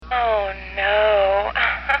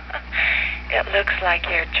Looks like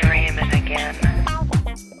you're dreaming again.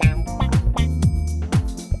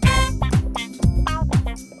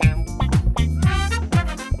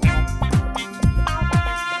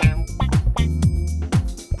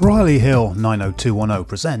 Briley Hill 90210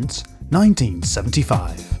 presents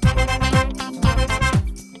 1975.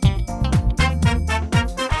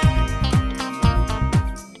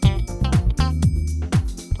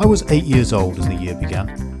 I was 8 years old as the year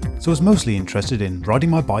began, so I was mostly interested in riding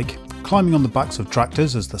my bike, climbing on the backs of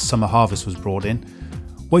tractors as the summer harvest was brought in,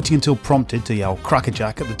 waiting until prompted to yell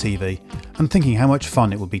 "Crackerjack" at the TV, and thinking how much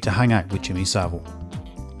fun it would be to hang out with Jimmy Savile.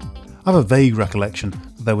 I have a vague recollection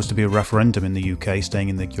that there was to be a referendum in the UK staying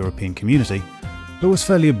in the European community, but was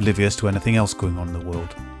fairly oblivious to anything else going on in the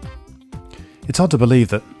world. It's hard to believe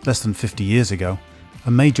that, less than 50 years ago,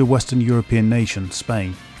 a major Western European nation,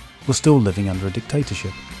 Spain, was still living under a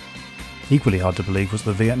dictatorship. Equally hard to believe was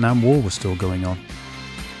the Vietnam War was still going on.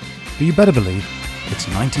 But you better believe it's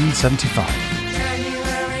 1975.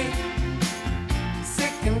 January,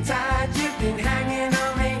 sick and tired, you've been hanging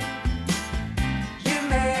on me. You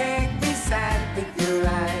make me sad with your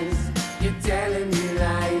eyes. You're telling me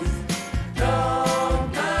lies.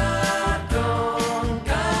 Don't go,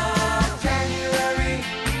 January.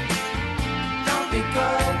 Don't be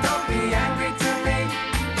cold, don't be angry to me.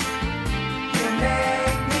 You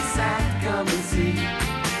make me sad, come and see.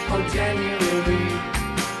 Oh, January.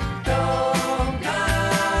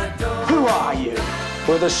 Who are you?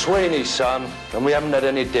 We're the Sweeney, son, and we haven't had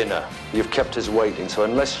any dinner. You've kept us waiting, so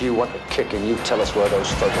unless you want a kicking, you tell us where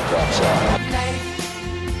those photographs are.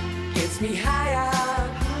 Life gets me higher.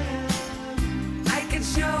 I can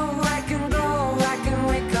show, I can go, I can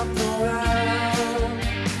wake up the world.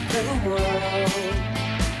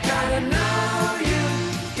 Gotta know you,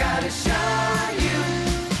 gotta show you.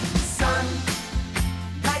 Sun,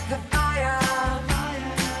 like the fire.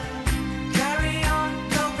 Carry on,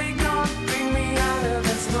 don't be gone, bring me out of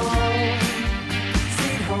the snow.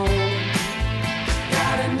 Sweet home,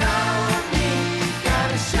 gotta know me,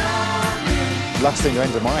 gotta show me. Last thing that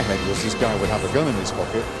went to my head was this guy would have a gun in his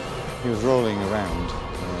pocket. He was rolling around,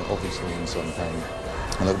 obviously in some pain.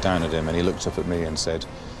 I looked down at him and he looked up at me and said,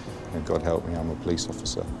 "God help me, I'm a police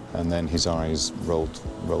officer." And then his eyes rolled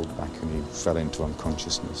back and he fell into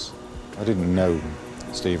unconsciousness. I didn't know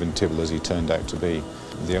Stephen Tibble as he turned out to be.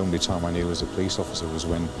 The only time I knew he was a police officer was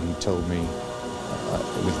when he told me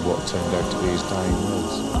with what turned out to be his dying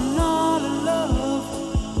words. I'm not in love,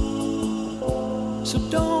 so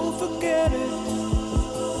don't forget it.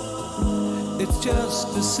 It's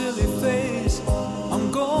just a silly phase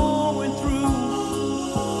I'm going through.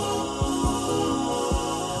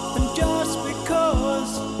 And just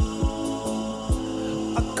because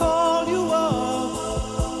I call you up,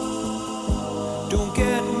 don't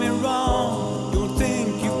get me wrong, don't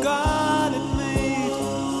think you got it made.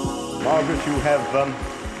 Margaret, you have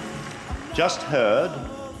just heard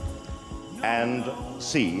and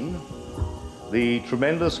seen the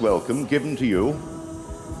tremendous welcome given to you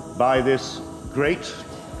by this great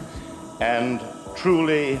and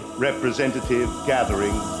truly representative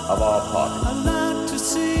gathering of our party. I'd like to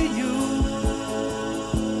see you,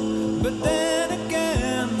 but then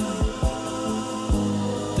again,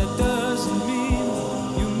 that doesn't mean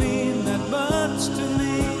you mean that much to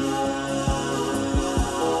me.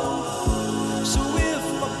 So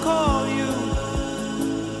if I call you,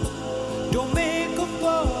 don't make a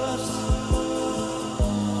fuss.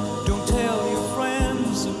 Don't tell your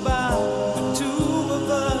friends about the two of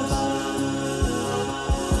us.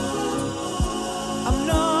 I'm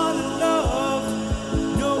not in love,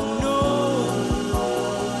 no.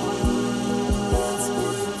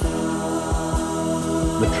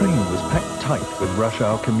 The train was packed tight with rush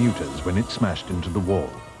hour commuters when it smashed into the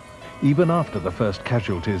wall. Even after the first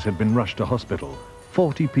casualties had been rushed to hospital,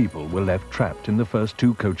 40 people were left trapped in the first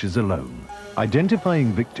two coaches alone.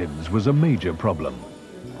 Identifying victims was a major problem.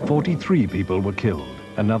 43 people were killed,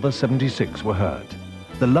 another 76 were hurt.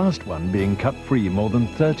 The last one being cut free more than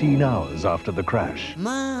 13 hours after the crash.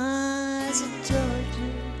 My eyes are Georgia,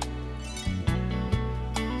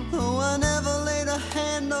 though I never laid a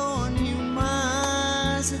hand on you.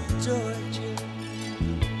 My eyes are Georgia,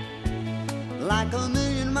 like a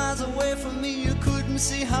million miles away from me, you couldn't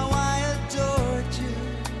see how I adored you.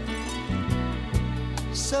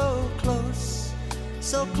 So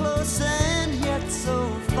close and yet so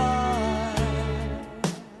far.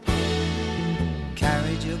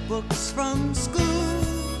 Carried your books from school,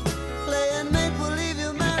 playing make-believe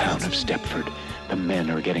you married. Town of Stepford, the men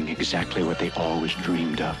are getting exactly what they always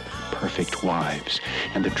dreamed of, perfect wives.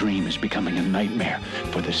 And the dream is becoming a nightmare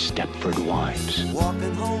for the Stepford wives.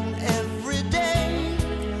 Walking home every day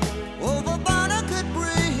over bottom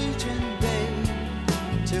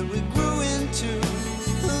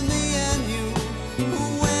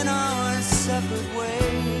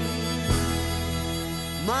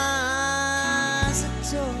eyes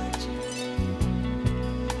adored you.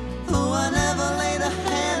 Oh, I never laid a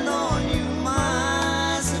hand on you,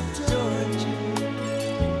 my eyes adored you.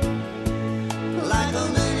 Like a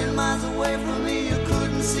million miles away from me, you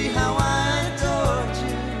couldn't see how I adored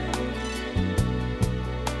you.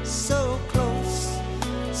 So close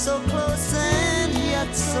and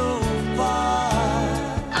yet so far.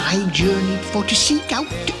 I journeyed for to seek out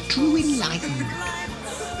true enlightenment,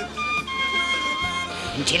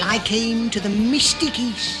 until I came to the mystic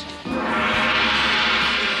East.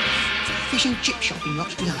 Fish and chip shop in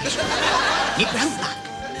Roxby High School. Nick round back,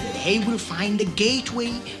 they will find the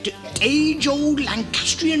gateway to age-old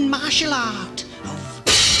Lancastrian martial art of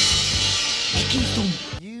Becky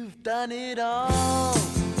Thump. You've done it all.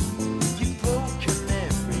 You've broken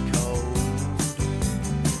every code.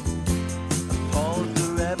 Appalled the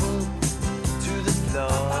rebel to the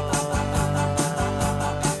floor.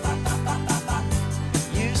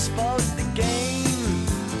 You spoke the game,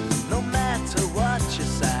 no matter what you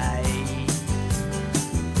say.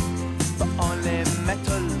 But only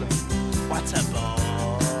metal, what a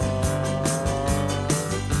bore.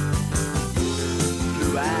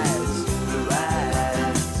 Blue eyes,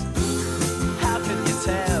 how can you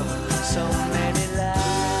tell so many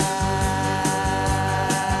lies?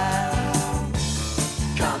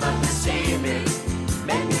 Come up and see me,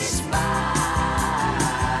 make me smile.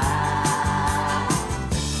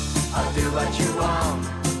 I'll do what you want,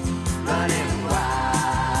 running wild.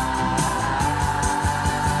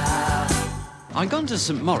 I'd gone to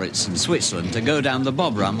St. Moritz in Switzerland to go down the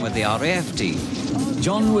bob run with the RAF team.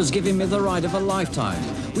 John was giving me the ride of a lifetime.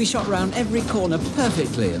 We shot round every corner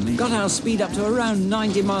perfectly and got our speed up to around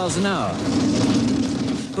 90 miles an hour.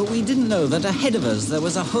 But we didn't know that ahead of us there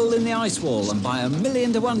was a hole in the ice wall, and by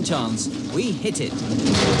 1,000,000 to 1 chance, we hit it.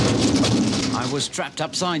 I was strapped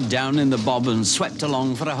upside down in the bob and swept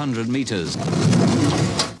along for 100 metres.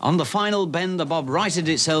 On the final bend, the bob righted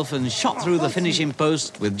itself and shot through the finishing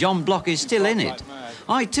post with John Blocky still in it.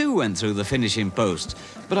 I too went through the finishing post,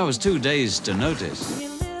 but I was too dazed to notice. You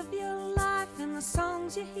live your life in the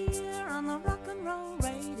songs you hear on the rock and roll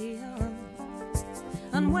radio.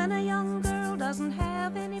 And when a young girl doesn't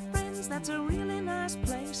have any friends, that's a really nice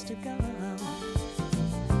place to go.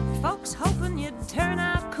 Folks hoping you'd turn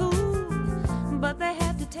out cool, but they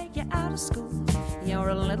had to take you out of school. You're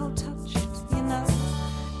a little touched, you know,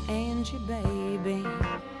 Angie, baby.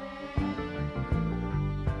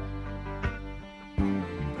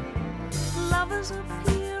 Lovers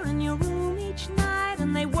appear in your room each night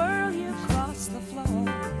and they whirl you across the floor.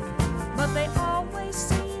 But they always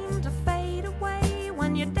seem to fade away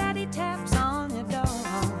when your daddy taps on your door.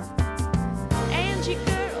 Angie,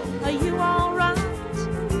 girl, are you all right?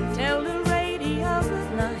 Tell the radio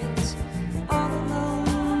good night. All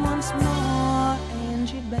alone once more,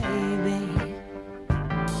 Angie, baby.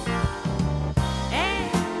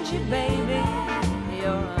 Angie, baby,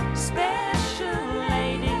 you're a special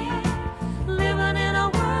lady, living in a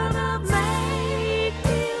world of make-believe.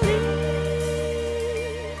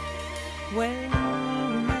 Well,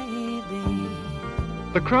 maybe.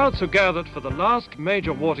 The crowds who gathered for the last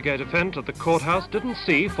major Watergate event at the courthouse didn't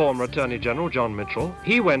see former Attorney General John Mitchell.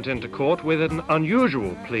 He went into court with an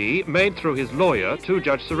unusual plea made through his lawyer to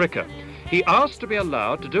Judge Sirica. He asked to be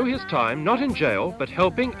allowed to do his time not in jail, but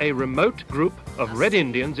helping a remote group of Red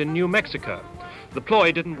Indians in New Mexico. The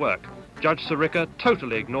ploy didn't work. Judge Sirica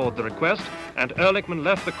totally ignored the request, and Ehrlichman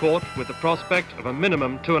left the court with the prospect of a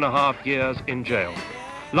minimum 2.5 years in jail.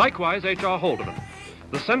 Likewise, H.R. Haldeman.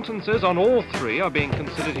 The sentences on all three are being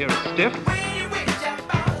considered here as stiff.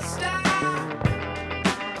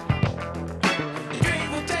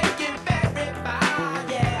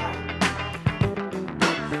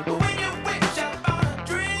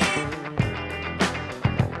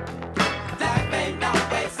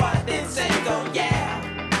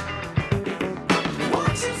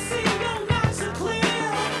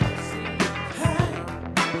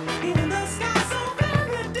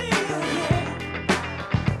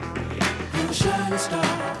 Shining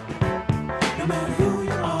star, no matter who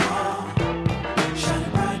you are,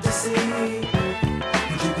 shining bright to see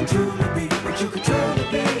what you can truly be, what you can truly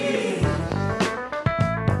be.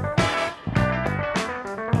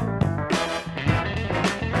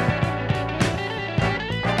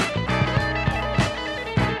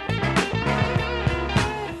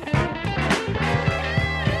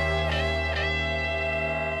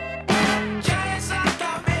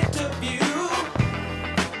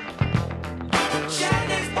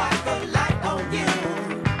 Yeah.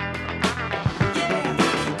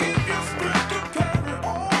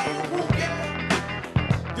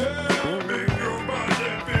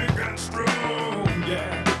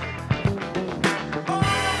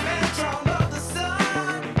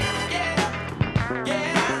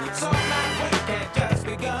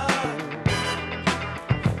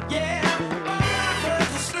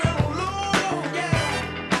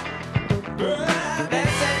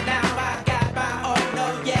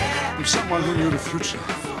 who knew the future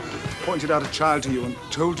pointed out a child to you and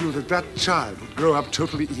told you that that child would grow up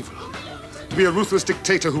totally evil, to be a ruthless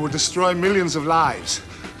dictator who would destroy millions of lives,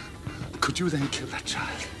 could you then kill that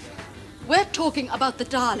child? We're talking about the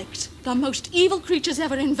Daleks, the most evil creatures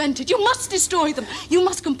ever invented. You must destroy them. You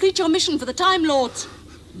must complete your mission for the Time Lords.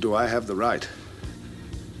 Do I have the right?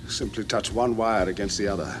 Simply touch one wire against the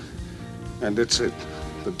other, and it's it.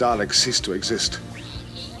 The Daleks cease to exist.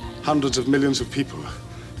 Hundreds of millions of people,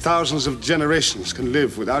 thousands of generations can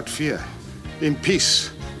live without fear, in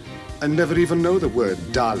peace, and never even know the word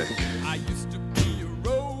Dalek. I used to be a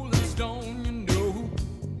rolling stone, you know.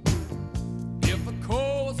 If a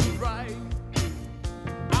cause was right,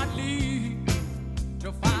 I'd leave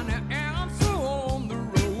to find the answer on the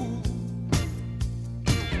road.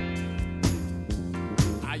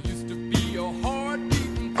 I used to be a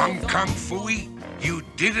hard-beating... Kung Fooey, you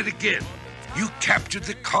did it again. You captured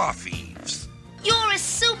the car thieves. You're a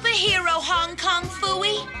superhero, Hong Kong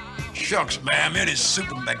Fooey. Shucks, ma'am, any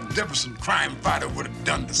super magnificent crime fighter would have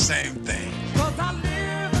done the same thing.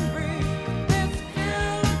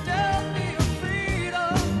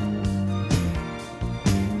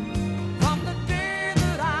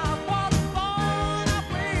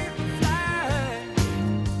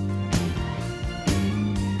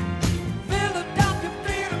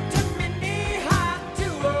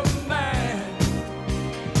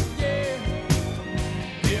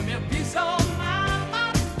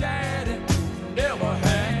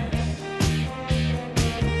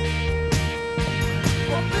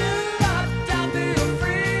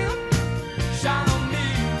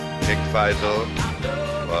 Faisal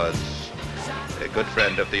was a good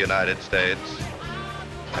friend of the United States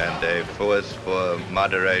and a force for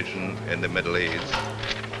moderation in the Middle East.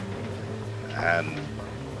 And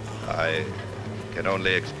I can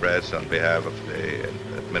only express on behalf of the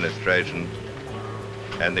administration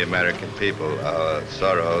and the American people our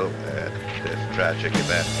sorrow at this tragic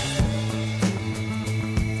event.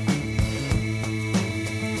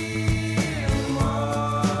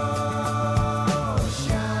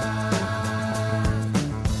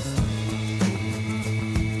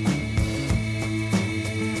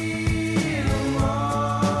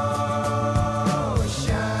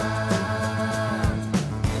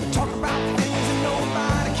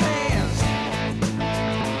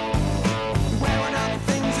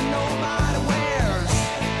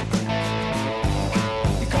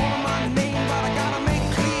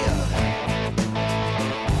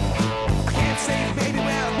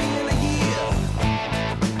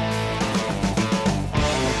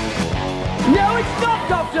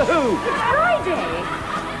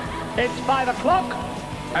 It's 5 o'clock,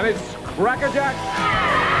 and it's Crackerjack.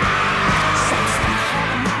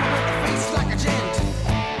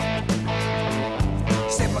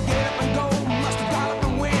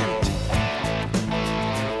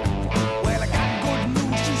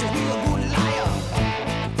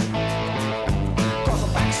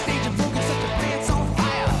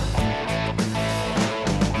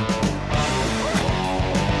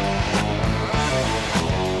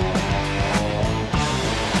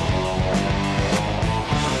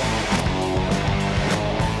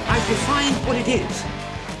 Define what it is.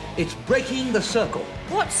 It's breaking the circle.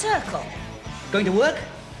 What circle? Going to work,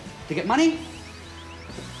 to get money,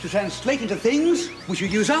 to translate into things which you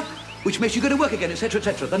use up, which makes you go to work again, etc.,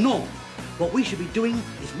 etc. The norm. What we should be doing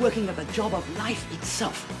is working at the job of life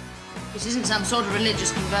itself. This isn't some sort of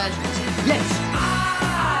religious conversion, is it? Yes.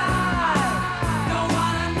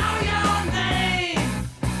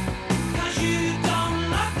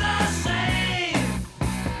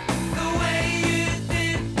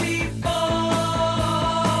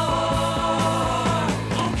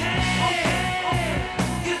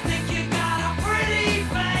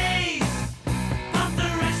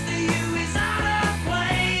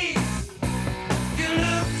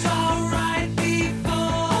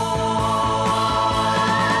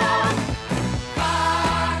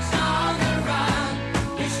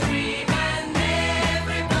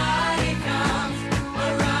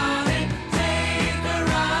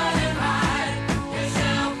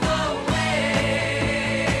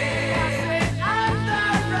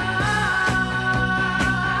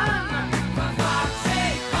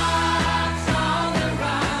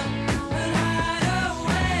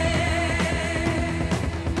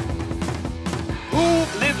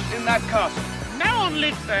 Castle. No one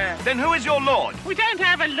lives there. Then who is your lord? We don't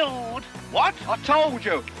have a lord. What? I told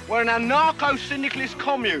you, we're an anarcho-syndicalist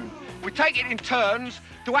commune. We take it in turns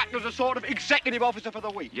to act as a sort of executive officer for the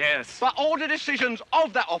week. Yes. But all the decisions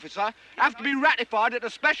of that officer have to be ratified at a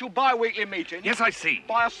special bi-weekly meeting. Yes, I see.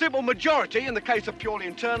 By a simple majority in the case of purely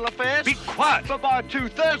internal affairs. Be quiet. But by a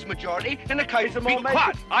 2/3 majority in the case of more Be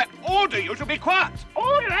quiet. I order you to be quiet.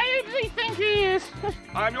 All right, they think he is.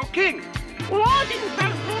 I'm your king. Well, I didn't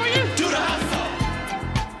vote for you. To the hustle.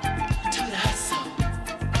 To the hustle.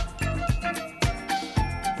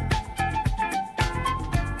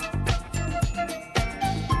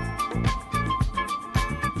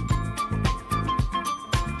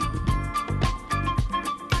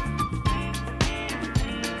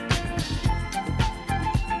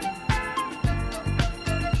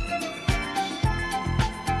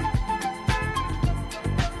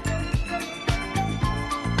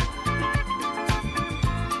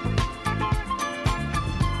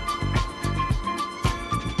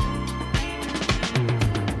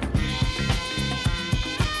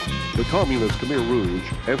 The communist Khmer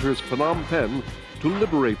Rouge enters Phnom Penh to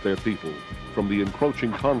liberate their people from the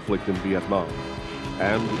encroaching conflict in Vietnam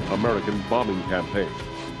and American bombing campaigns.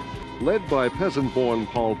 Led by peasant-born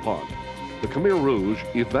Pol Pot, the Khmer Rouge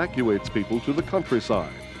evacuates people to the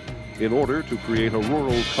countryside in order to create a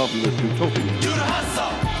rural communist utopia.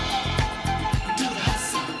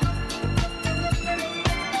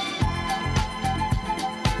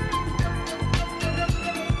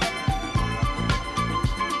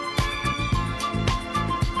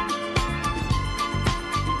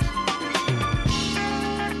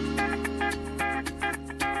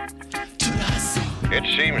 It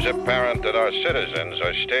seems apparent that our citizens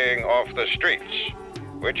are staying off the streets,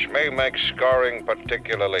 which may make scoring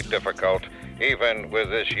particularly difficult even with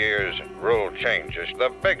this year's rule changes. The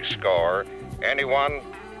big score, anyone,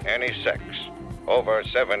 any sex, over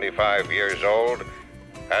 75 years old,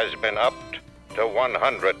 has been upped to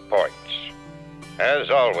 100 points. As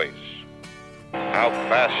always, how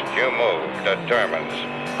fast you move determines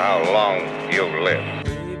how long you live.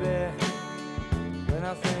 Baby, when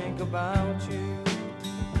I think about you,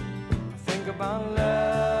 think about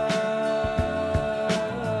love.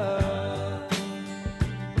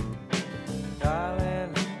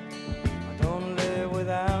 Darling, I don't live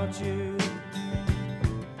without you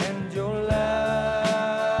and your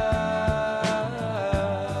love.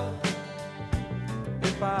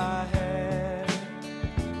 If I had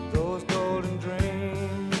those golden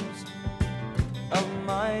dreams of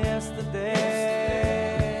my yesterday.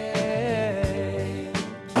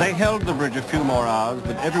 They held the bridge a few more hours,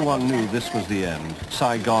 but everyone knew this was the end.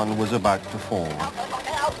 Saigon was about to fall.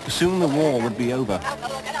 Soon the war would be over.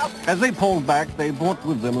 As they pulled back, they brought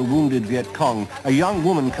with them a wounded Viet Cong, a young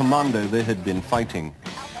woman commando they had been fighting.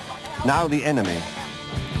 Now the enemy,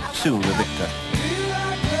 soon the victor.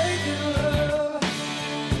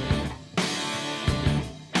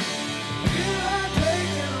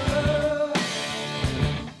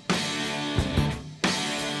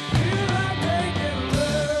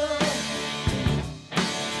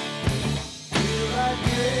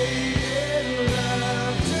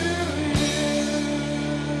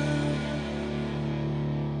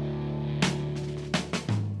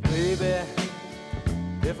 Baby,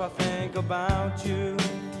 if I think about you,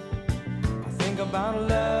 I think about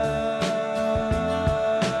love.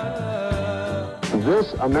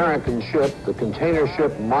 This American ship, the container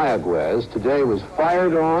ship Mayaguez, today was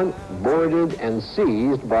fired on, boarded, and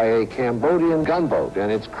seized by a Cambodian gunboat,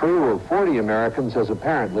 and its crew of 40 Americans has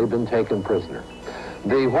apparently been taken prisoner.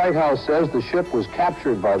 The White House says the ship was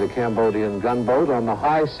captured by the Cambodian gunboat on the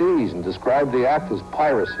high seas and described the act as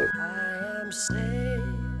piracy.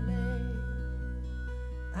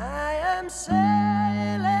 I am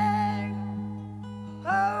sailing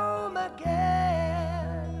home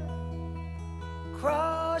again,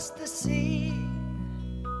 across the sea.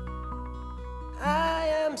 I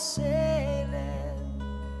am sailing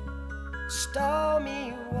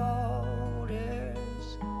stormy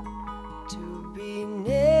waters to be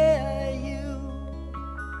near you,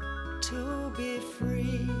 to be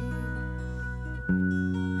free.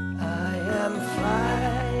 I am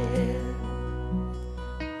flying.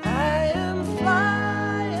 I am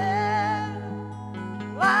flying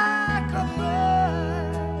like a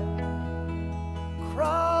bird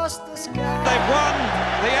across the sky. They've won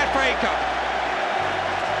the FA Cup.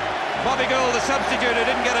 Bobby Gould, the substitute who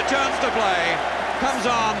didn't get a chance to play, comes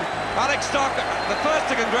on. Alex Stock, the first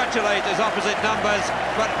to congratulate his opposite numbers,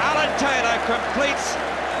 but Alan Taylor completes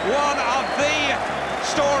one of the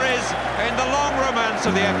stories in the long romance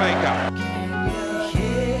of the FA Cup.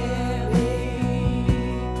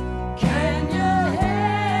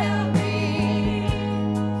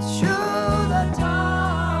 Through the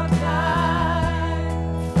dark night,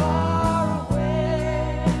 far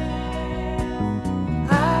away.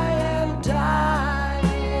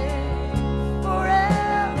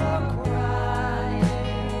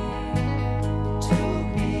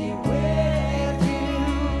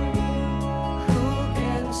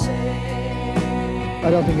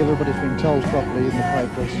 I don't think everybody's been told properly in the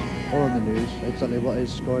papers or on the news exactly what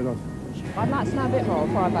is going on. I'd like to know a bit more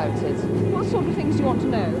before I voted. What sort of things do you want to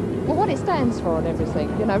know? Well, what it stands for and everything,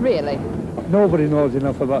 you know, really. Nobody knows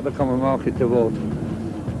enough about the common market to vote.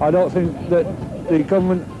 I don't think that the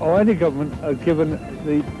government or any government has given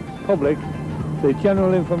the public the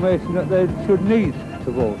general information that they should need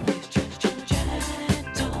to vote.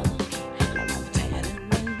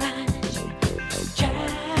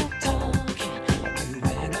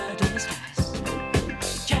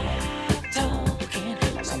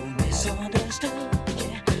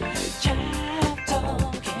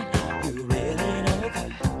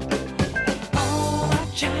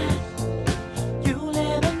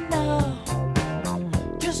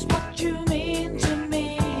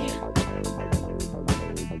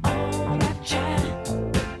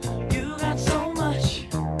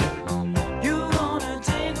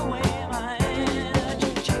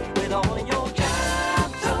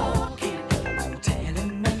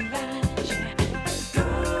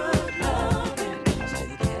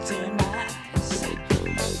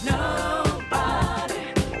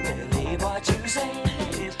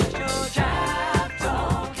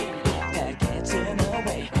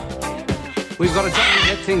 We've got a job to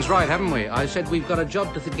get things right, haven't we? I said we've got a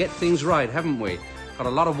job to get things right, haven't we? Got a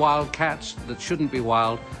lot of wild cats that shouldn't be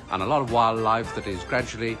wild, and a lot of wildlife that is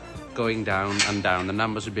gradually going down and down. The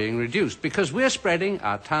numbers are being reduced because we're spreading,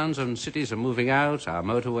 our towns and cities are moving out, our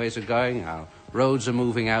motorways are going, our roads are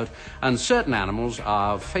moving out, and certain animals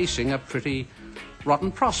are facing a pretty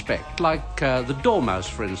rotten prospect, like the dormouse,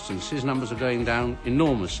 for instance. His numbers are going down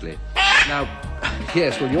enormously. Now,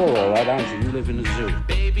 yes, well, you're all right, aren't you? You live in a zoo.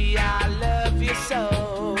 Baby, I love you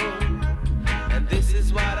so, and this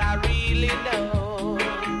is what I really know.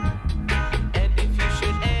 And if you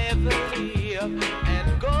should ever leave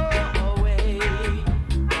and go away,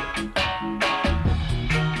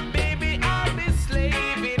 baby, I'll be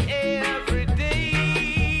slaving every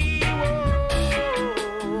day.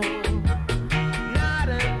 Whoa. Not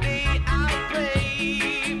a day I'll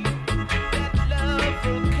pray that love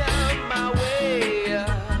will come my way.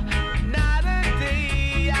 Not a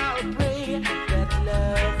day I'll pray that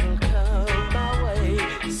love will come my way.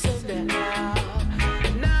 So now,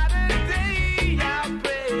 not a day I'll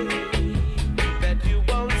pray that you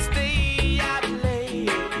won't stay out late.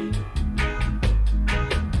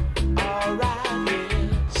 All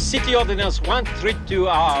right. City Ordinance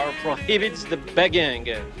 132R prohibits the begging.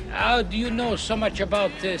 How do you know so much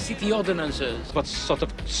about city ordinances? What sort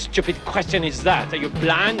of stupid question is that? Are you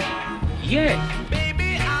blind? Yes.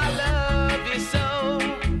 Baby, I love you so,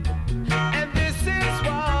 and this is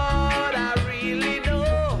what I really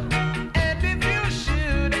know. And if you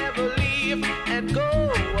should ever leave and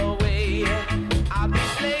go away, I'll be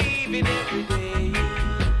slaving every day.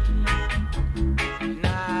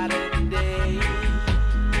 Not a day.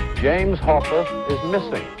 James Hoffa is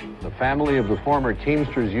missing. The family of the former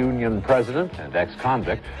Teamsters Union president and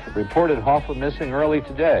ex-convict reported Hoffa missing early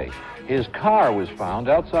today. His car was found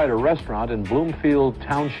outside a restaurant in Bloomfield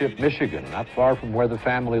Township, Michigan, not far from where the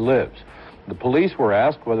family lives. The police were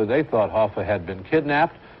asked whether they thought Hoffa had been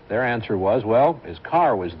kidnapped. Their answer was, well, his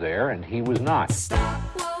car was there and he was not.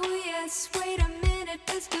 Oh yes, wait a minute,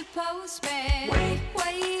 Mr. Postman. Wait,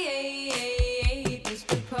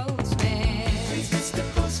 Mr. Postman. Please, Mr.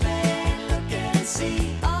 Postman, look and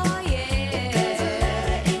see. Oh yeah, there's a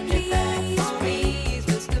letter in your bag. Please,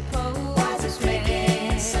 Mr. Postman. Why is it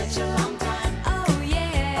taking such a long time? Oh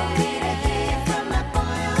yeah, I need to hear from that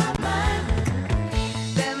boy of mine.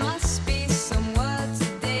 There must be some word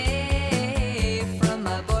today from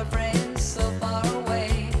my boyfriend so far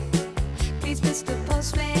away. Please, Mr.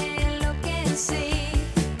 Postman, look and see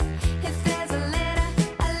if there's a letter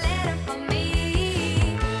for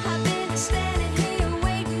me. I've been standing here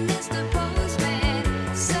waiting, Mr. Postman,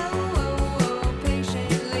 so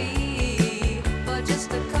patiently for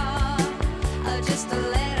just a call, just a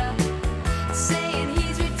letter saying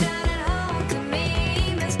he's returning home to me,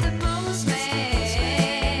 Mr. Postman.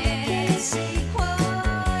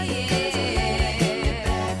 Oh yeah,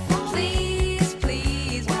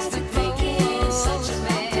 please, Mr. Postman.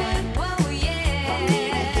 Oh yeah.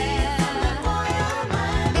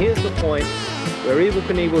 Here's the point where Evel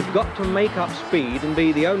Knievel's got to make up speed and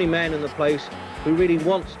be the only man in the place who really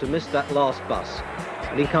wants to miss that last bus.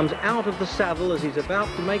 And he comes out of the saddle as he's about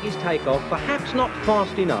to make his takeoff, perhaps not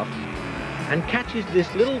fast enough, and catches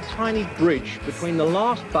this little tiny bridge between the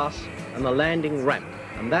last bus and the landing ramp.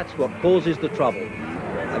 And that's what causes the trouble.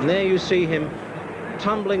 And there you see him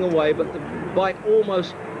tumbling away, but the bike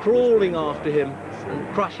almost crawling after him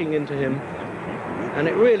and crushing into him. And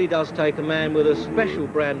it really does take a man with a special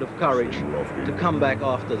brand of courage to come back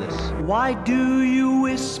after this. Why do you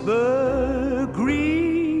whisper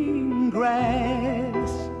green grass?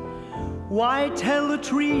 Why tell the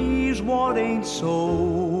trees what ain't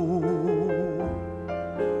so?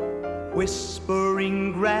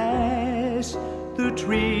 Whispering grass, the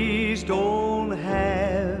trees don't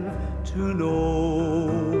have to know.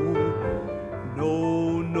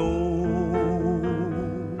 No, no.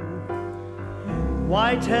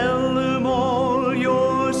 Why tell them all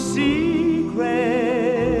your secrets?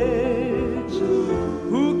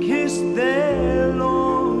 Who kissed there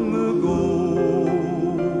long ago?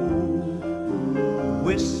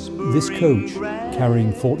 This coach,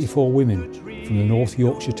 carrying 44 women from the North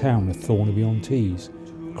Yorkshire town of Thornaby-on-Tees,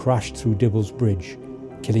 crashed through Dibbles Bridge,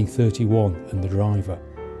 killing 31 and the driver.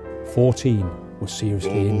 14 were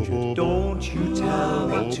seriously injured. Don't you tell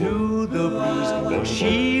it to the breeze, for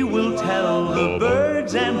she will tell the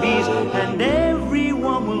birds and bees, and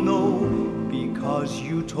everyone will know, because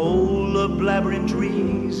you told the blabbering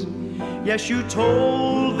trees. Yes, you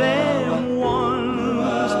told them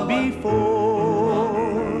once before.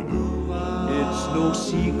 It's no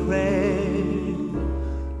secret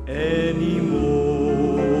anymore.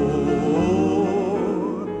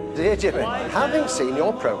 Dear Jimmy, having seen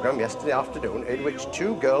your programme yesterday afternoon in which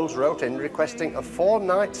 2 girls wrote in requesting a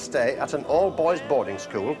 4-night stay at an all-boys boarding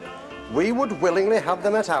school, we would willingly have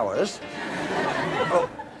them at ours. Oh,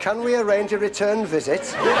 can we arrange a return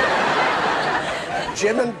visit?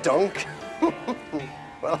 Jim and Dunk.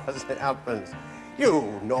 Well, as it happens.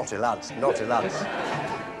 You naughty lads, naughty lads.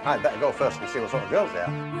 I'd better go first and see what sort of girls they are.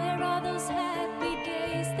 Where are those happy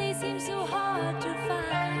days? They seem so hard to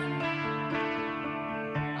find.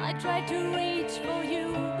 I tried to reach for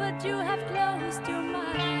you, but you have closed your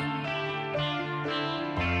mind.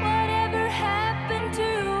 Whatever happened to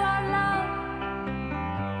our love?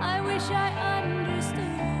 I wish I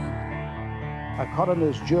understood. A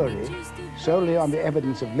coroner's jury, solely on the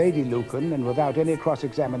evidence of Lady Lucan and without any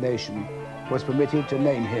cross-examination, was permitted to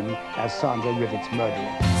name him as Sandra Rivett's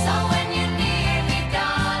murderer. So when you're near me,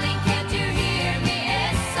 darling, can't you hear me?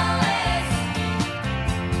 SOS.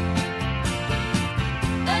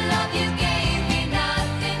 The love you gave me,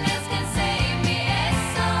 nothing else can save me.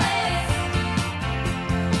 SOS.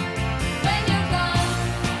 When you're gone,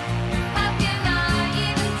 how can I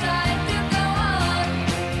even try to go on?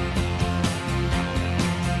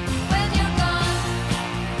 When you're gone,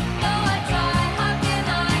 though I try, how can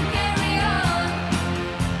I carry on?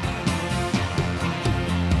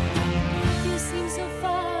 You seem so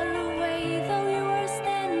far away, though you were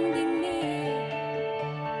standing near.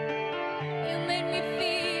 You made me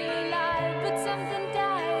feel alive, but something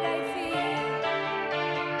died, I fear.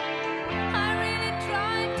 I really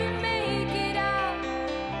tried to make it out.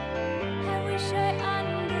 I wish I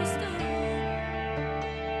understood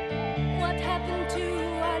what happened to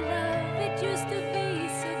our love. It used to be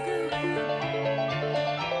so good.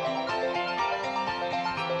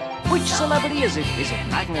 Which celebrity is it? Is it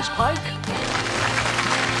Magnus Pike?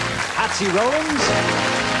 Patsy Rowlands?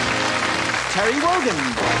 Terry Wogan?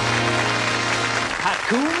 Pat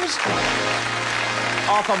Coombs?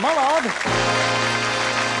 Arthur Mullard?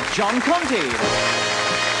 John Conte?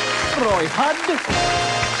 Roy Hudd?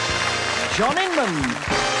 John Inman?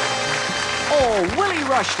 Or Willie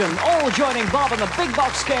Rushton, all joining Bob in the Big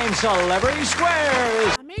Box Game Celebrity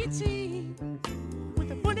Squares. I'm 18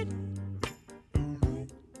 with a bullet.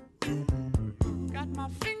 Got my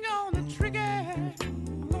finger on the trigger.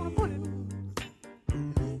 I'm gonna pull it.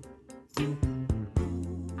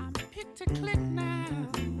 I'm picked to click now.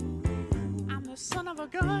 I'm the son of a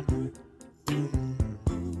gun.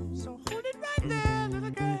 So hold it right there,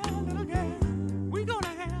 little girl, little girl. We gonna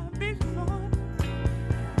have big fun.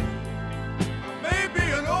 Maybe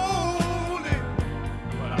an oldie,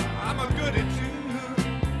 but I'm a goodie too.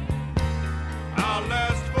 I'll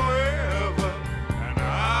last forever, and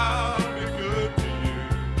I'll be good to you.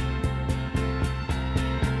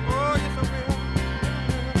 Oh, yes, I will.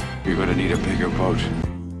 You're gonna need a bigger boat.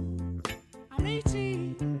 I'm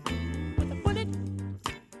 18 with a bullet.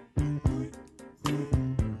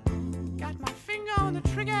 Got my finger on the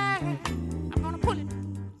trigger. I'm gonna pull it.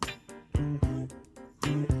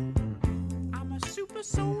 I'm a super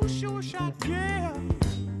soul sure shot, yeah.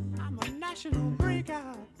 I'm a national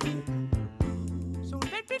breakout. So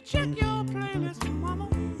let me check your playlist, mama.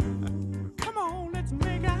 Come on, let's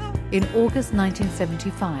make out. In August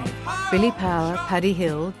 1975, Billy Power, Paddy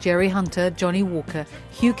Hill, Jerry Hunter, Johnny Walker,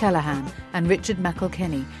 Hugh Callahan and Richard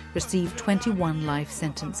McElkenny received 21 life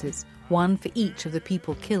sentences, one for each of the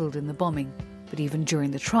people killed in the bombing. But even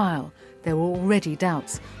during the trial, there were already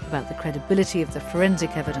doubts about the credibility of the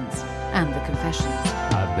forensic evidence and the confessions.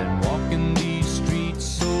 I've been walking these streets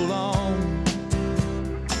so long,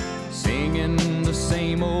 singing the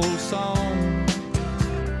same old song.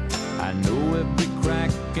 I know every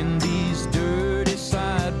crack in these dirty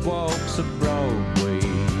sidewalks of Broadway,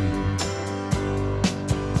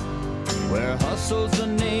 where hustle's the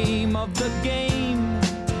name of the game,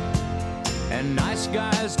 and nice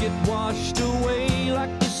guys get washed away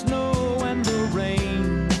like the snow and the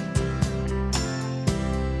rain.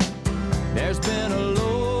 There's been a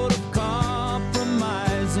load of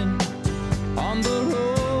compromising on the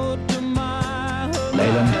road to my home.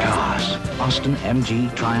 Leyland Cars. Austin, MG,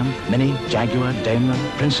 Triumph, Mini, Jaguar, Daimler,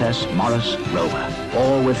 Princess, Morris, Rover.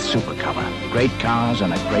 All with Super Cover. Great cars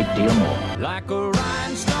and a great deal more. Like a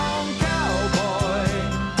rhinestone cowboy,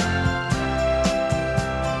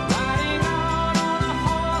 riding out on a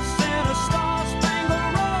horse in a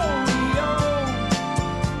star-spangled rodeo.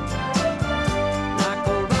 Like a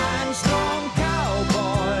rhinestone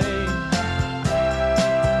cowboy,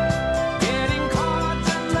 getting cards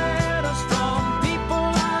and letters from people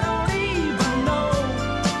I don't even know,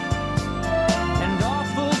 and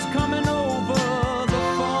offers coming over the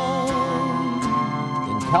phone.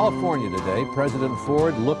 In California today, President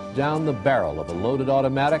Ford looked down the barrel of a loaded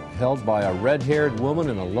automatic held by a red-haired woman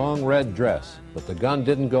in a long red dress. But the gun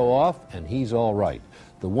didn't go off, and he's all right.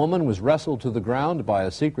 The woman was wrestled to the ground by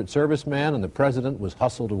a Secret Service man, and the president was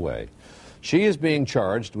hustled away. She is being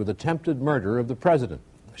charged with attempted murder of the president.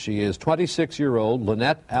 She is 26-year-old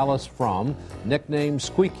Lynette Alice Fromm, nicknamed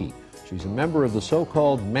Squeaky. She's a member of the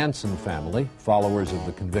so-called Manson family, followers of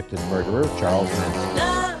the convicted murderer, Charles Manson.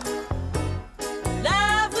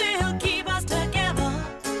 Love will keep us together.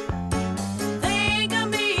 Think of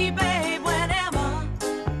me, babe, whenever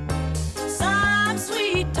some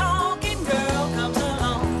sweet talking girl comes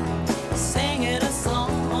along, singing a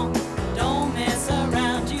song. Don't mess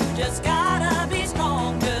around, you just gotta be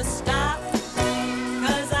strong. Just stop,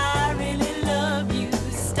 'cause I really love you.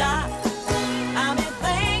 Stop, I've been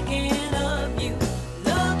thinking of you.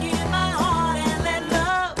 Look in my heart and let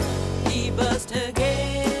love keep us together.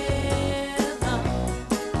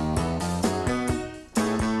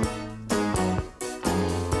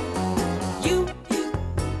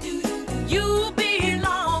 You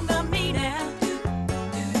belong to me now.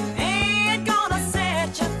 Ain't gonna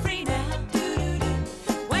set you free now.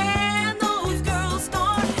 When those girls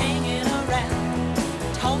start hanging around,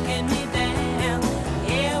 talking me down,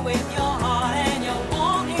 here with your heart and you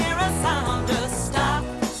won't hear a sound. Just stop,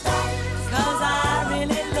 'cause I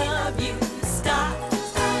really love you. Stop,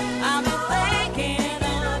 I've been thinking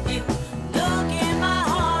of you. Look in my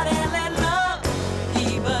heart and let love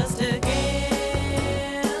keep us together.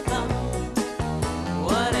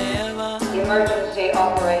 Whatever. Emergency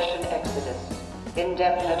Operation Exodus.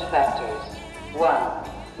 Indefinite factors. 1.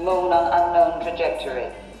 Moon on unknown trajectory.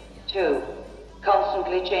 2.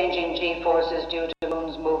 Constantly changing G-forces due to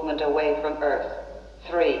Moon's movement away from Earth.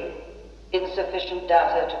 3. Insufficient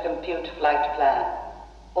data to compute flight plan.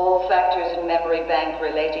 All factors in memory bank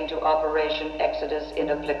relating to Operation Exodus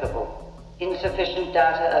inapplicable. Insufficient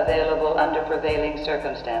data available under prevailing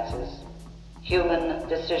circumstances. Human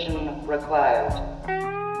decision required.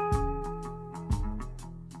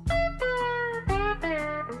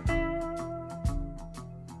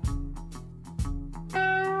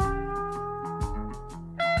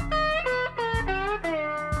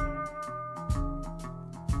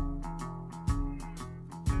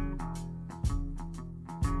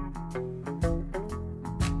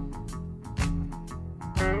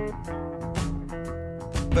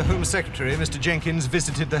 The Home Secretary, Mr. Jenkins,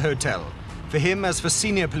 visited the hotel. For him, as for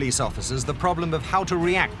senior police officers, the problem of how to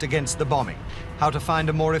react against the bombing, how to find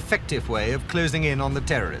a more effective way of closing in on the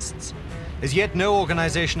terrorists. As yet, no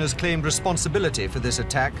organization has claimed responsibility for this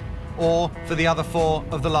attack or for the other 4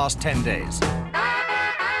 of the last 10 days.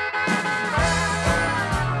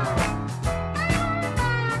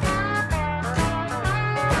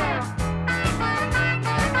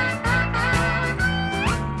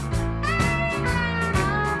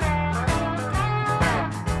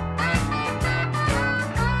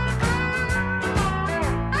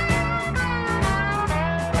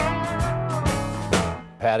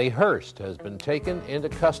 Patty Hearst has been taken into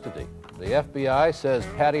custody. The FBI says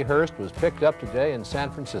Patty Hearst was picked up today in San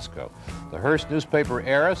Francisco. The Hearst newspaper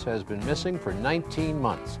heiress has been missing for 19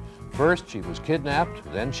 months. First, she was kidnapped.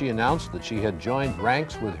 Then she announced that she had joined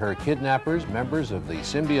ranks with her kidnappers, members of the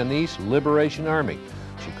Symbionese Liberation Army.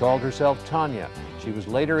 She called herself Tanya. She was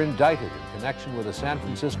later indicted in connection with a San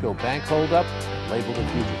Francisco bank holdup and labeled a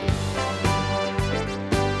fugitive.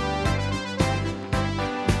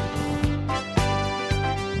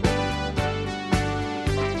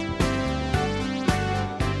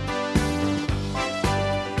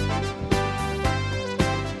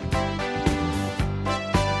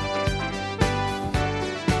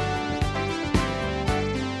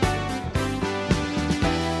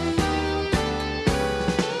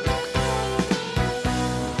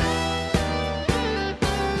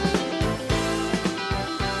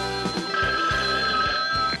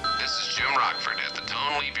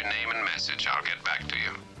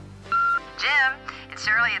 It's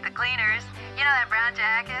Shirley at the cleaners. You know that brown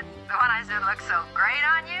jacket? The one I said looks so great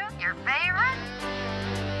on you? Your favorite?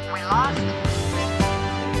 We lost.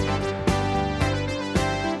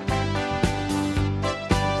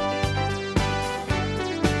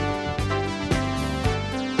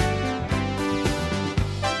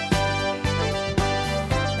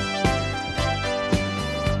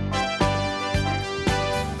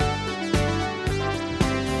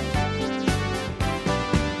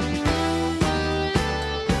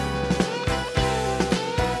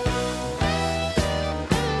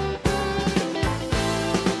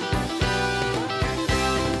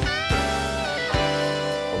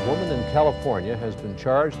 California has been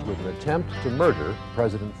charged with an attempt to murder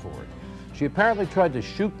President Ford. She apparently tried to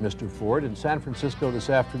shoot Mr. Ford in San Francisco this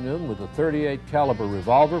afternoon with a .38 caliber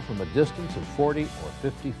revolver from a distance of 40 or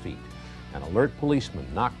 50 feet. An alert policeman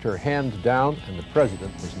knocked her hand down and the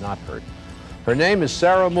president was not hurt. Her name is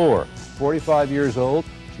Sarah Moore, 45 years old.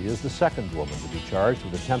 She is the second woman to be charged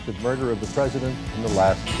with attempted murder of the president in the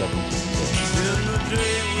last 17 days.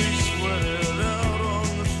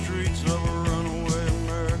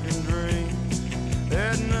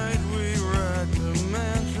 At night we ride to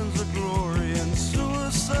mansions of glory and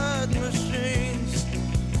suicide machines,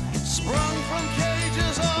 sprung from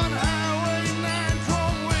cages on Highway 9,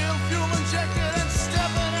 chrome wheel, fuel injected and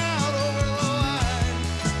stepping out over the line.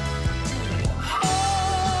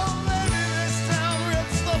 Oh, maybe this town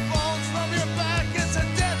rips the bones from your back. It's a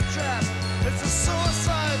death trap. It's a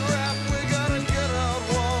suicide rap. We gotta get out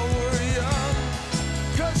while we're young,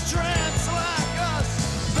 'cause tramps like us,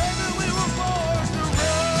 baby, we were born.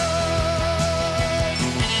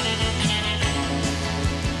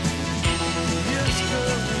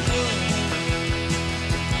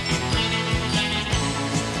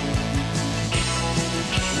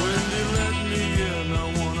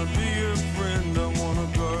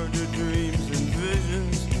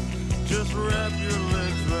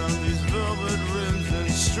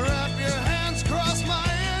 Strap your hands, cross my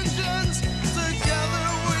engines. Together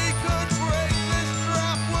we could break this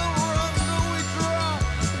trap. We'll run till we drop.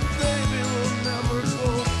 Baby, we'll never go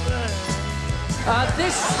back.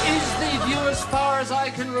 This is the view as far as I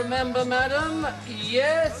can remember, madam.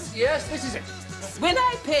 Yes, this is it. When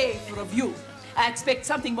I pay for a view, I expect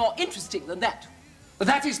something more interesting than that.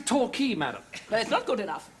 That is Torquay, madam. But it's not good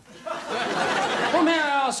enough. Well, may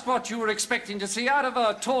I ask what you were expecting to see out of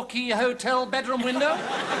a Torquay hotel bedroom window?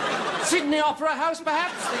 Sydney Opera House,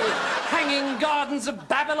 perhaps? The hanging gardens of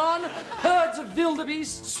Babylon? Herds of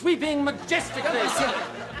wildebeest sweeping majestically?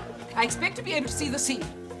 I expect to be able to see the sea.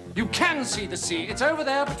 You can see the sea. It's over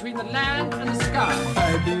there between the land and the sky.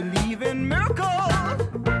 I believe in miracles.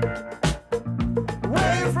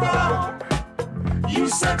 Where you from? You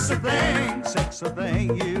sexy thing,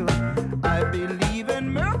 you. I believe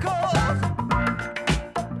in miracles.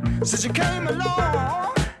 Since you came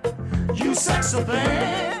along, you sexy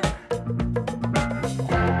thing.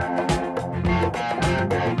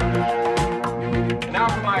 Now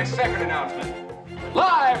for my second announcement.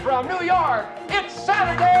 Live from New York, it's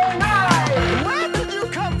Saturday night! Where did you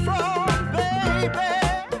come from, baby?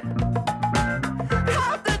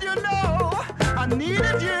 How did you know I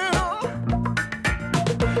needed you?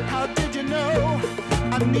 How did you know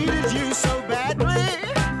I needed you so badly?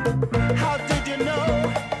 How did you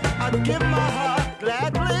know I'd give my heart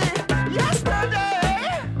gladly?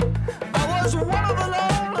 Yesterday, I was one of the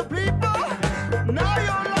lonely people. Now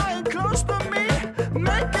you're lying close to me,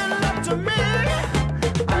 making love to me.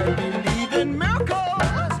 I believe in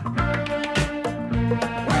miracles.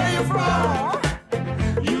 Where you from?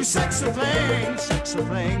 You sexy thing,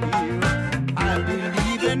 you. I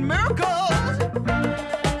believe in miracles.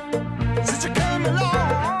 Since you came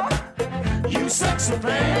along, you sexy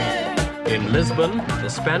thing. In Lisbon, the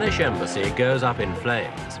Spanish embassy goes up in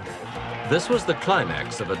flames. This was the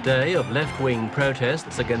climax of a day of left-wing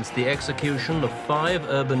protests against the execution of 5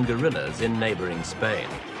 urban guerrillas in neighboring Spain.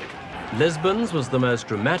 Lisbon's was the most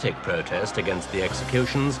dramatic protest against the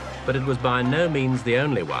executions, but it was by no means the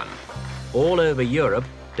only one. All over Europe,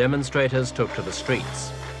 demonstrators took to the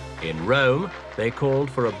streets. In Rome, they called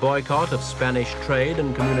for a boycott of Spanish trade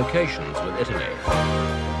and communications with Italy.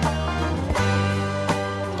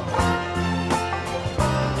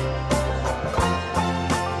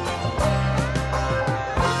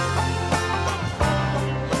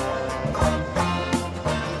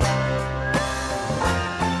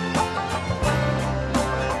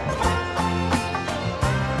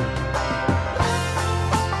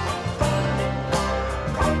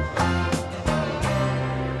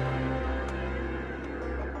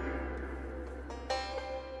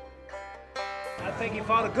 I think you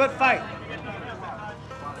fought a good fight.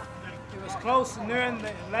 close, and during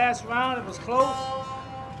the last round it was close.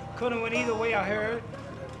 Couldn't have went either way, I heard.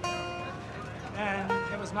 And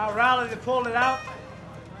it was my rally that pulled it out,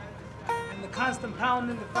 and the constant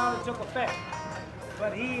pounding that finally took effect.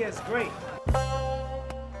 But he is great.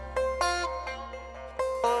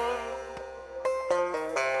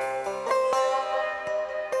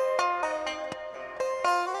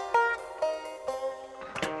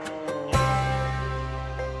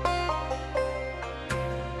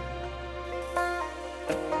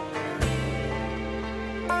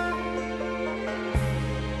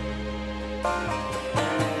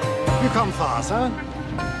 You come far, sir?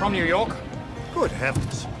 From New York. Good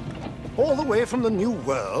heavens. All the way from the New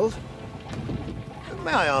World?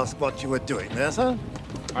 May I ask what you were doing there, sir?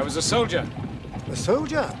 I was a soldier. A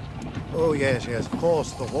soldier? Oh, yes, of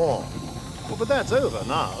course, the war. Well, but that's over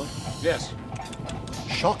now. Yes.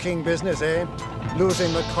 Shocking business, eh?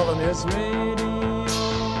 Losing the colonies.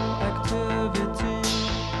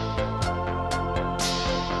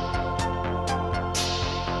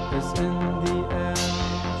 It's in the air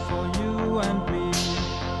for you and me.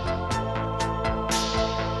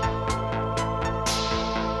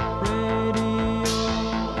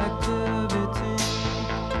 Radioactivity.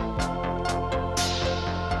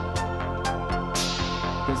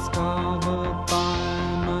 Discovered by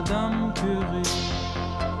Madame Curie.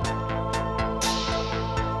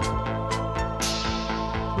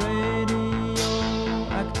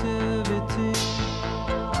 Radioactivity.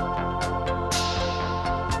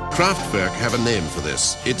 Kraftwerk have a name for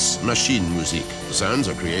this. It's Maschinenmusik. The sounds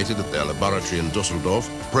are created at their laboratory in Dusseldorf,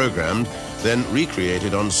 programmed, then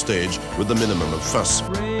recreated on stage with the minimum of fuss.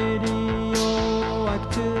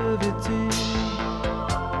 Radioactivity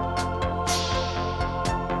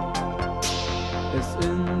is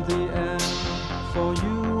in the air for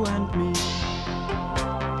you and me.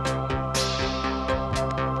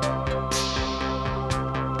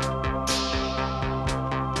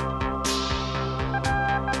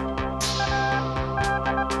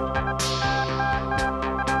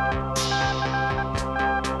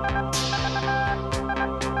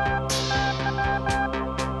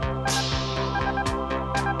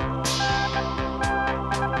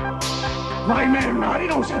 My men are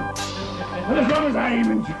innocent. And as long as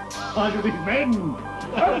I'm in charge of these men,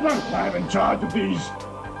 as long as I'm in charge of these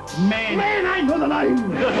men. Men, I know the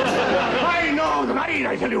line. I know the line,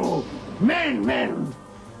 I tell you. Men.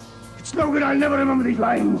 It's no good, I'll never remember these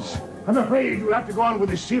lines. I'm afraid you'll have to go on with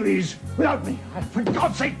this series without me. For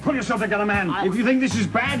God's sake, pull yourself together, man. If you think this is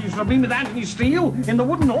bad, you should have been with Anthony Steele in The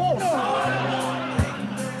Wooden Horse.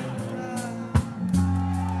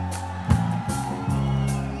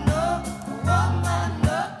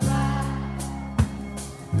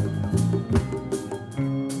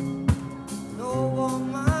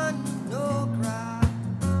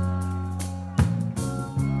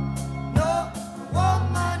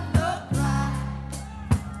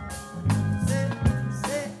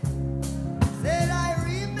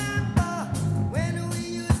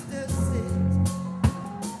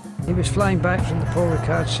 He was flying back from the Paul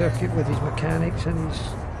Ricard circuit with his mechanics and his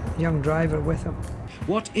young driver with him.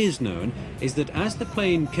 What is known is that as the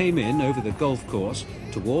plane came in over the golf course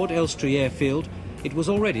toward Elstree Airfield, it was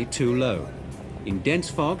already too low. In dense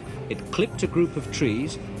fog, it clipped a group of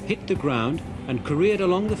trees, hit the ground, and careered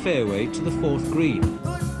along the fairway to the fourth green.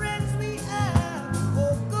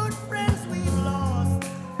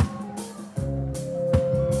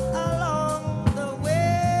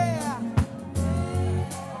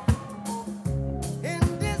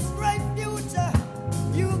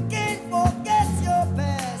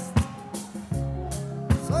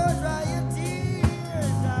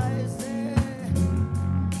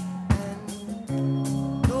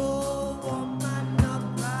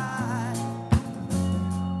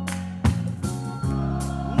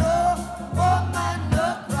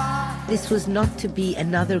 This was not to be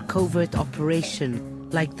another covert operation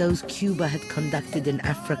like those Cuba had conducted in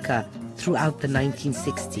Africa throughout the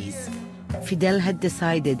 1960s. Fidel had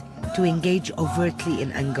decided to engage overtly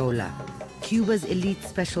in Angola. Cuba's elite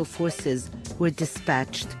special forces were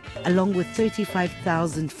dispatched along with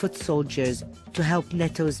 35,000 foot soldiers to help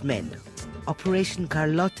Neto's men. Operation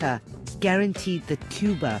Carlota guaranteed that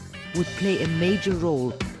Cuba would play a major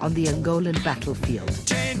role on the Angolan battlefield.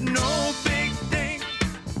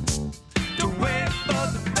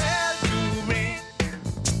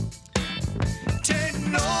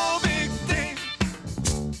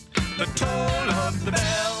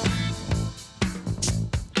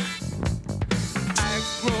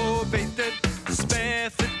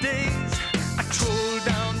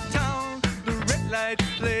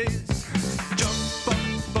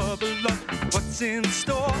 In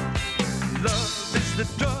store, Love is the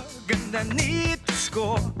drug and I need to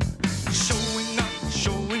score. Showing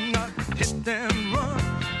up, hit and run.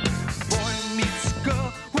 Boy meets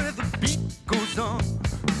girl where the beat goes on.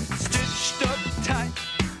 Stitched up tight,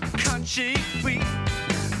 can't shake free.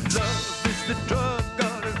 Love is the drug,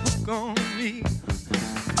 got a hook on me.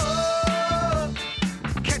 Oh,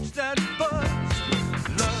 catch that buzz.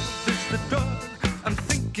 Love is the drug I'm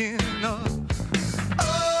thinking of.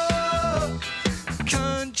 Oh,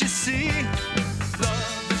 can't you see?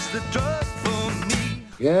 Love is the drug for me.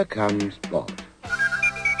 Here comes Bob.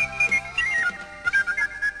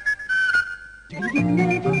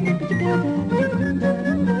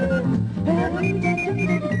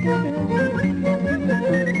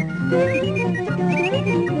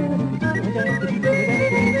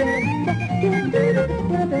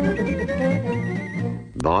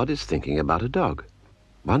 Bod is thinking about a dog.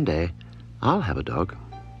 One day, I'll have a dog,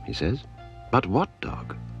 he says. But what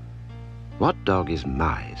dog? What dog is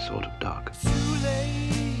my sort of dog? Too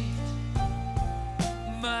late,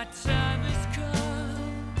 my time has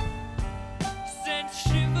come. Sent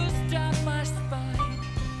shivers down my spine.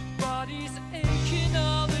 Body's aching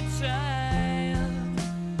all the time.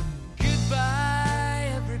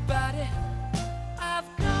 Goodbye, everybody. I've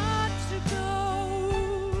got to go.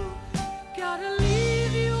 Gotta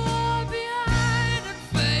leave you all behind and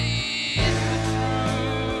face the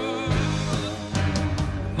truth.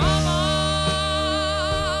 Mama,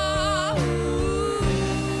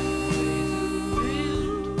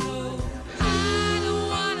 I don't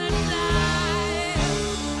wanna die.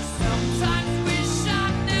 I sometimes wish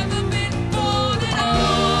I'd never been born at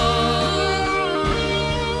all.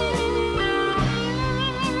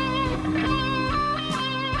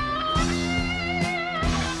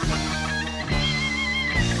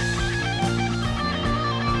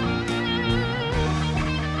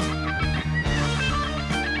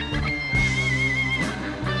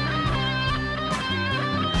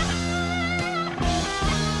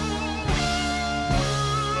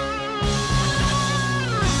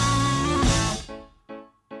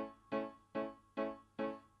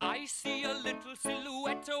 I see a little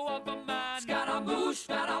silhouette of a man.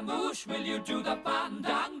 Scaramouche, will you do the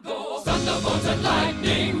fandango? Thunderbolt and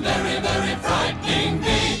lightning, very, very frightening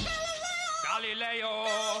me. Galileo,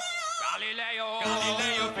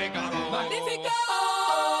 Figaro. Magnifico!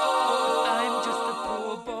 I'm just a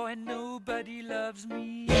poor boy, nobody loves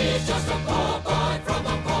me. He's just a poor boy from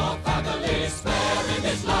a poor family, sparing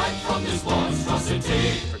his life from this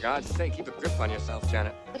monstrosity. For God's sake, keep a grip on yourself,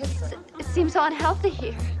 Janet. It seems so unhealthy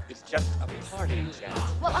here. It's just a party, Janet.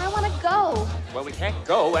 Well, I want to go. Well, we can't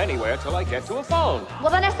go anywhere till I get to a phone.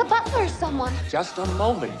 Well, then ask the butler or someone. Just a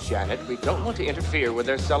moment, Janet. We don't want to interfere with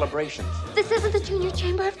their celebrations. This isn't the Junior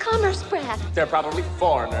Chamber of Commerce, Brad. They're probably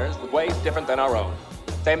foreigners with ways different than our own.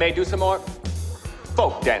 They may do some more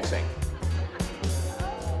folk dancing.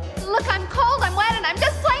 Look, I'm cold, I'm wet, and I'm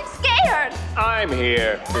just plain scared. I'm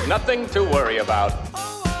here. There's nothing to worry about.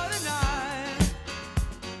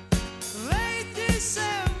 Late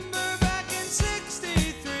December back in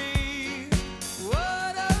 '63.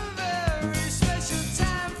 What a very special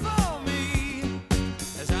time for me.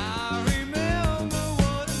 As I remember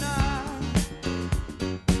what a night.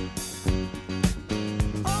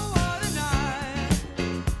 Oh, what a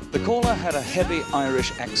night. The caller had a heavy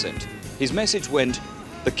Irish accent. His message went,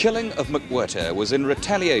 "The killing of McWhirter was in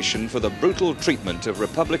retaliation for the brutal treatment of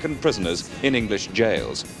Republican prisoners in English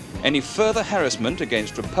jails. Any further harassment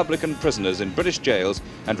against Republican prisoners in British jails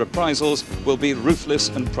and reprisals will be ruthless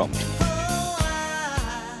and prompt."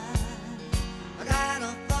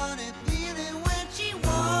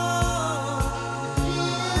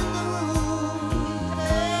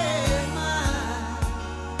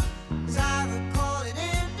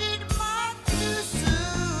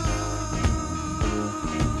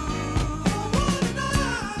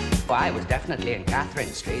 I was definitely in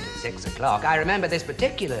Catherine Street at 6 o'clock. I remember this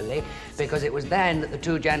particularly because it was then that the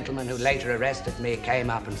two gentlemen who later arrested me came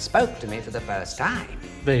up and spoke to me for the first time.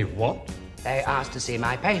 They what? They asked to see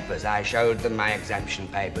my papers. I showed them my exemption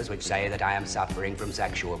papers, which say that I am suffering from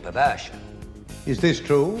sexual perversion. Is this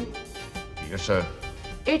true? Yes, sir.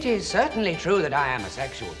 It is certainly true that I am a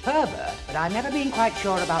sexual pervert, but I've never been quite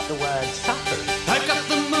sure about the word suffering. I got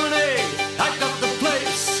the money, I got the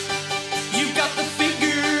place. You got the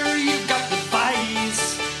figure, you got the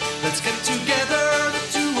vice. Let's get together, the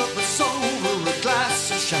two of us over a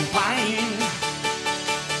glass of champagne.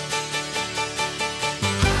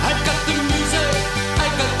 I got the music, I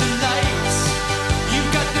got the lights. You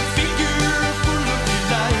got the figure full of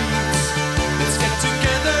delights. Let's get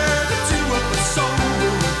together, the two of us over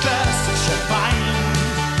a glass of champagne.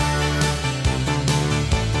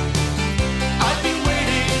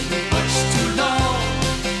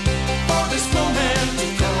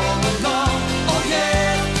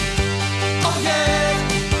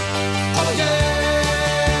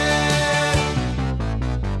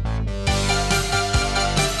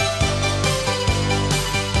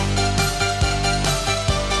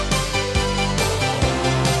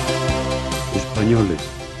 españoles.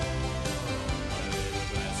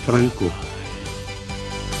 Franco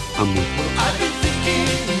ha muerto. I've been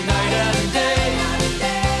thinking night and day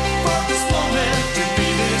for this moment to be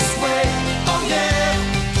this way. Oh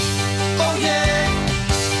yeah, oh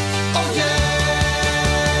yeah, oh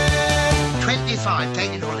yeah. 25,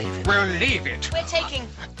 take it or leave it. We'll leave it. We're taking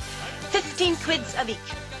 15 quids a week.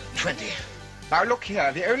 20. Now look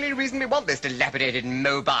here, the only reason we want this dilapidated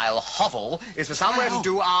mobile hovel is for somewhere to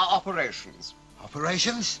do our operations.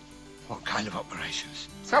 Operations? What kind of operations?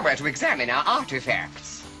 Somewhere to examine our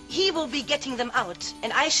artifacts. He will be getting them out,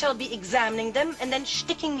 and I shall be examining them and then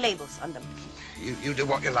sticking labels on them. You do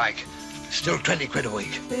what you like. Still 20 quid a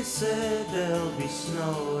week. They said there'll be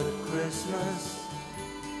snow at Christmas.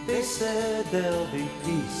 They said there'll be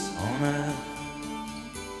peace on earth.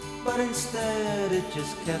 But instead it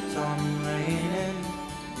just kept on raining.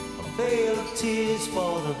 A veil of tears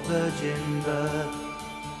for the virgin birth.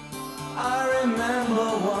 I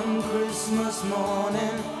remember one Christmas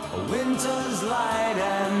morning, a winter's light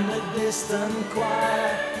and a distant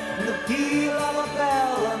choir, and the peal of a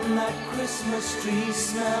bell and that Christmas tree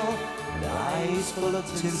smell, and eyes full of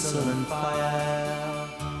tinsel and fire.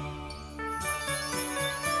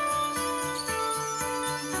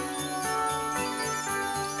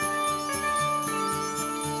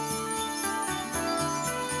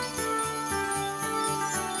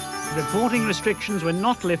 Reporting restrictions were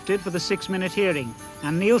not lifted for the 6-minute hearing,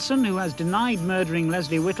 and Nielsen, who has denied murdering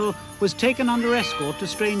Leslie Whittle, was taken under escort to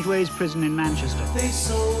Strangeways Prison in Manchester. They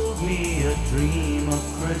sold me a dream of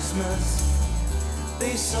Christmas.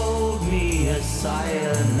 They sold me a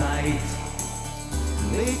cyanide.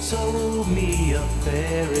 They told me a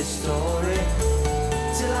fairy story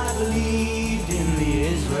till I believed in the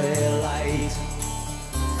Israelite.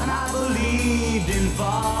 And I believed in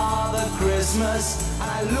Father Christmas. And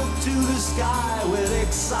I looked to the sky with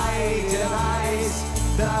excited eyes.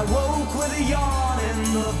 Then I woke with a yawn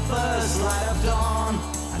in the first light of dawn.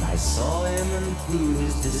 And I saw him and through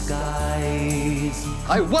his disguise.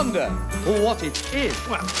 I wonder what it is.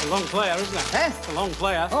 Well, it's a long player, isn't it? Eh? It's a long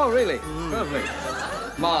player. Oh, really? Lovely.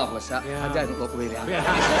 Marvellous, that. Yeah. I don't look really happy.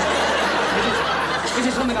 Yeah. Is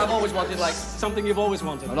it something I've always wanted, like something you've always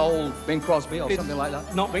wanted? an old Bing Crosby or something like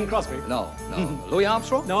that? Not Bing Crosby. No. Louis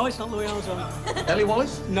Armstrong? No, it's not Louis Armstrong. Ellie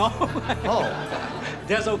Wallace? No. Oh.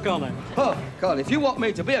 Des O'Connor. Oh, God, if you want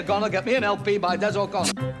me to be a goner, get me an LP by Des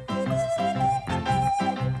O'Connor.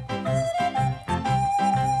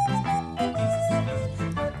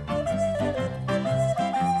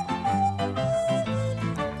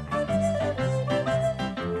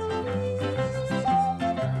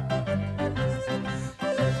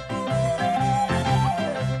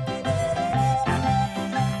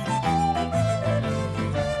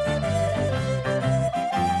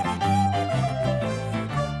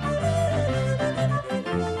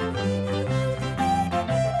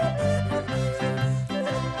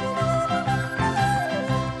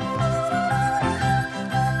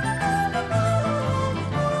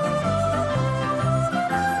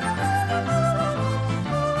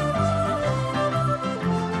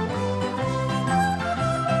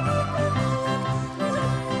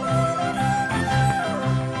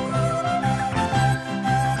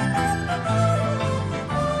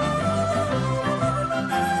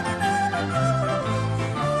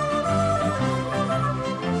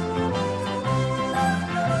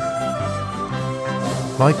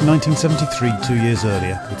 Like 1973 2 years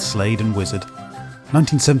earlier with Slade and Wizard,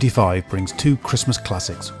 1975 brings two Christmas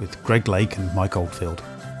classics with Greg Lake and Mike Oldfield.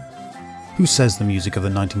 Who says the music of the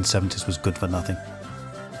 1970s was good for nothing?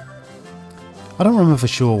 I don't remember for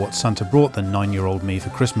sure what Santa brought the 9-year-old me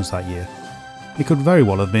for Christmas that year. It could very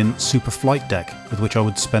well have been Super Flight Deck, with which I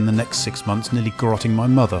would spend the next 6 months nearly garrotting my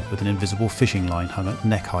mother with an invisible fishing line hung at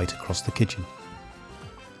neck height across the kitchen.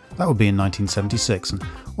 That would be in 1976, and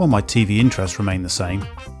all my TV interests remain the same.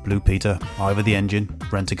 Blue Peter, Ivor the Engine,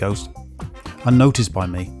 Rent-A-Ghost. Unnoticed by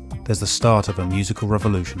me, there's the start of a musical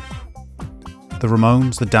revolution. The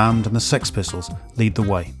Ramones, the Damned and the Sex Pistols lead the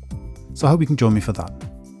way, so I hope you can join me for that.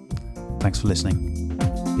 Thanks for listening.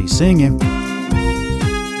 Be seeing you.